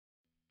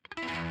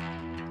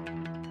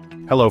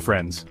Hello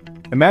friends.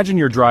 Imagine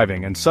you're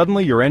driving and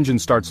suddenly your engine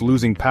starts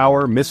losing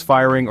power,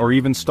 misfiring, or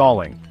even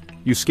stalling.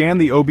 You scan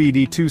the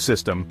obd2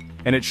 system,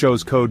 and it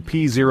shows code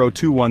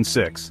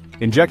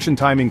P0216, injection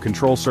timing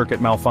control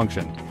circuit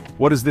malfunction.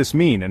 What does this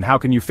mean and how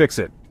can you fix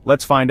it?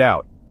 Let's find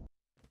out.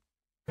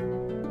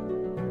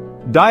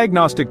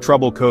 Diagnostic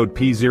trouble code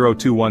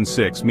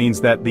P0216 means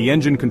that the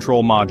engine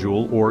control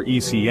module, or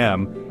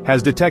ECM,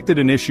 has detected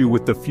an issue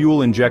with the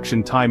fuel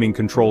injection timing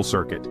control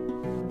circuit.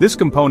 This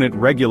component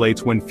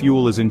regulates when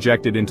fuel is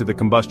injected into the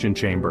combustion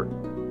chamber.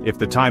 If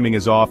the timing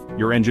is off,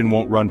 your engine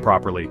won't run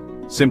properly.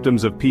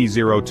 Symptoms of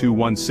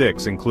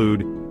P0216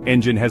 include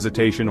engine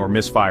hesitation or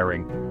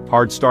misfiring,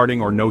 hard starting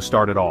or no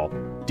start at all,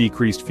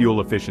 decreased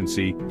fuel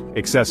efficiency,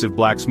 excessive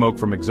black smoke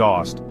from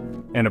exhaust,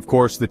 and of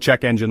course the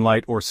check engine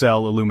light or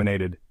cell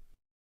illuminated.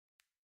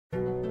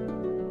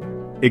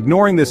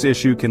 Ignoring this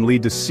issue can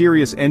lead to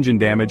serious engine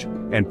damage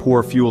and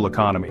poor fuel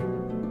economy.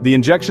 The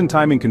injection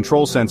timing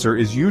control sensor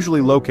is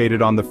usually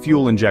located on the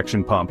fuel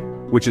injection pump,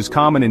 which is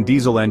common in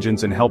diesel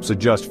engines and helps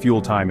adjust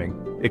fuel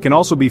timing. It can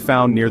also be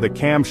found near the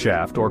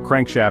camshaft or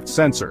crankshaft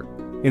sensor.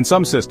 In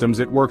some systems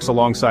it works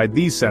alongside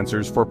these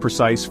sensors for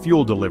precise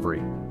fuel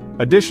delivery.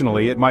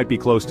 Additionally, it might be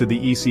close to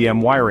the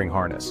ECM wiring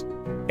harness.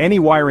 Any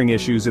wiring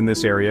issues in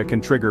this area can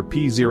trigger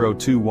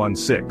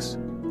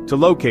P0216. To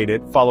locate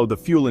it, follow the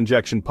fuel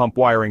injection pump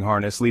wiring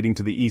harness leading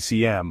to the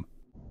ECM.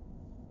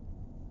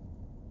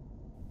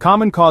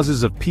 Common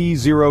causes of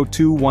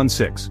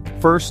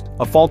P0216. First,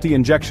 a faulty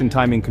injection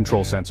timing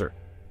control sensor.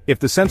 If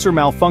the sensor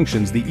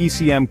malfunctions, the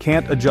ECM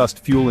can't adjust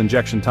fuel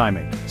injection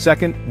timing.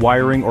 Second,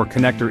 wiring or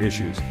connector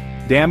issues.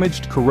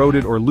 Damaged,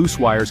 corroded, or loose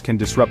wires can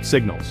disrupt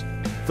signals.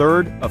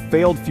 Third, a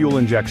failed fuel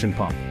injection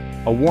pump.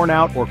 A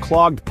worn-out or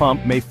clogged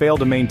pump may fail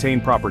to maintain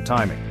proper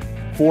timing.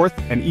 Fourth,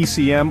 an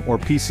ECM or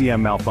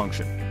PCM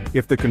malfunction.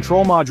 If the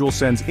control module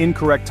sends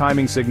incorrect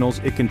timing signals,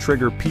 it can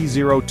trigger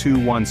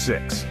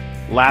P0216.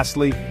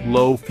 Lastly,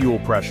 low fuel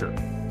pressure.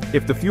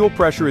 If the fuel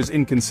pressure is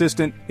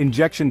inconsistent,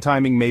 injection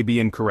timing may be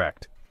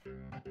incorrect.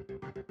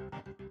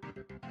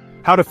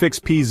 How to fix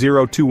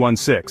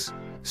P0216.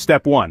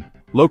 Step 1.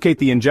 Locate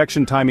the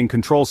injection timing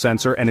control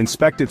sensor and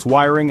inspect its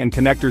wiring and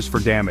connectors for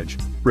damage.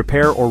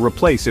 Repair or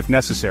replace if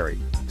necessary.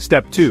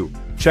 Step 2.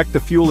 Check the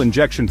fuel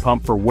injection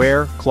pump for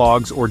wear,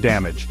 clogs, or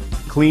damage.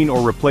 Clean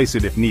or replace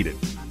it if needed.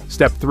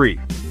 Step 3.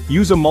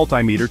 Use a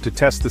multimeter to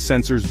test the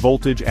sensor's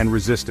voltage and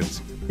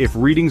resistance. If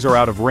readings are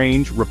out of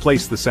range,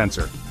 replace the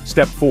sensor.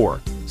 Step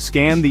 4.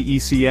 Scan the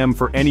ECM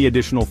for any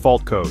additional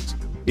fault codes.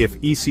 If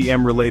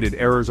ECM-related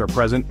errors are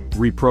present,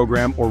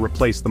 reprogram or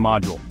replace the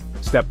module.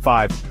 Step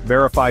 5.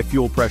 Verify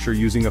fuel pressure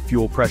using a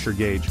fuel pressure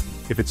gauge.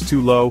 If it's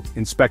too low,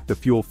 inspect the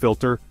fuel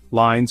filter,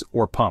 lines,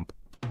 or pump.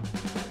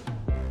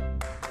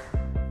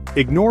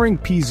 Ignoring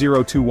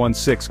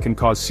P0216 can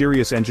cause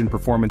serious engine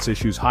performance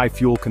issues, high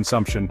fuel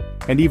consumption,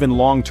 and even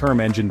long-term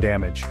engine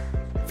damage.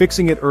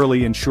 Fixing it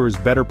early ensures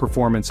better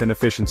performance and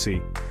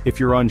efficiency. If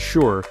you're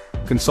unsure,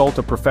 consult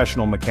a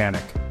professional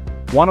mechanic.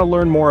 Want to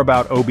learn more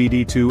about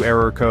obd2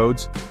 error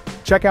codes?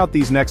 Check out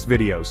these next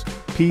videos.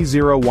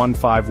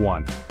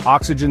 P0151,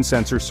 oxygen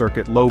sensor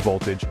circuit low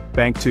voltage,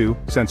 bank 2,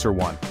 sensor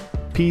 1.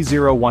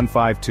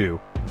 P0152,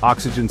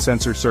 oxygen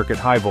sensor circuit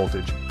high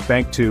voltage,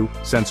 bank 2,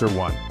 sensor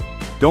 1.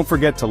 Don't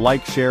forget to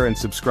like, share, and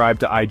subscribe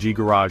to IG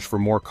Garage for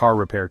more car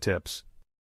repair tips.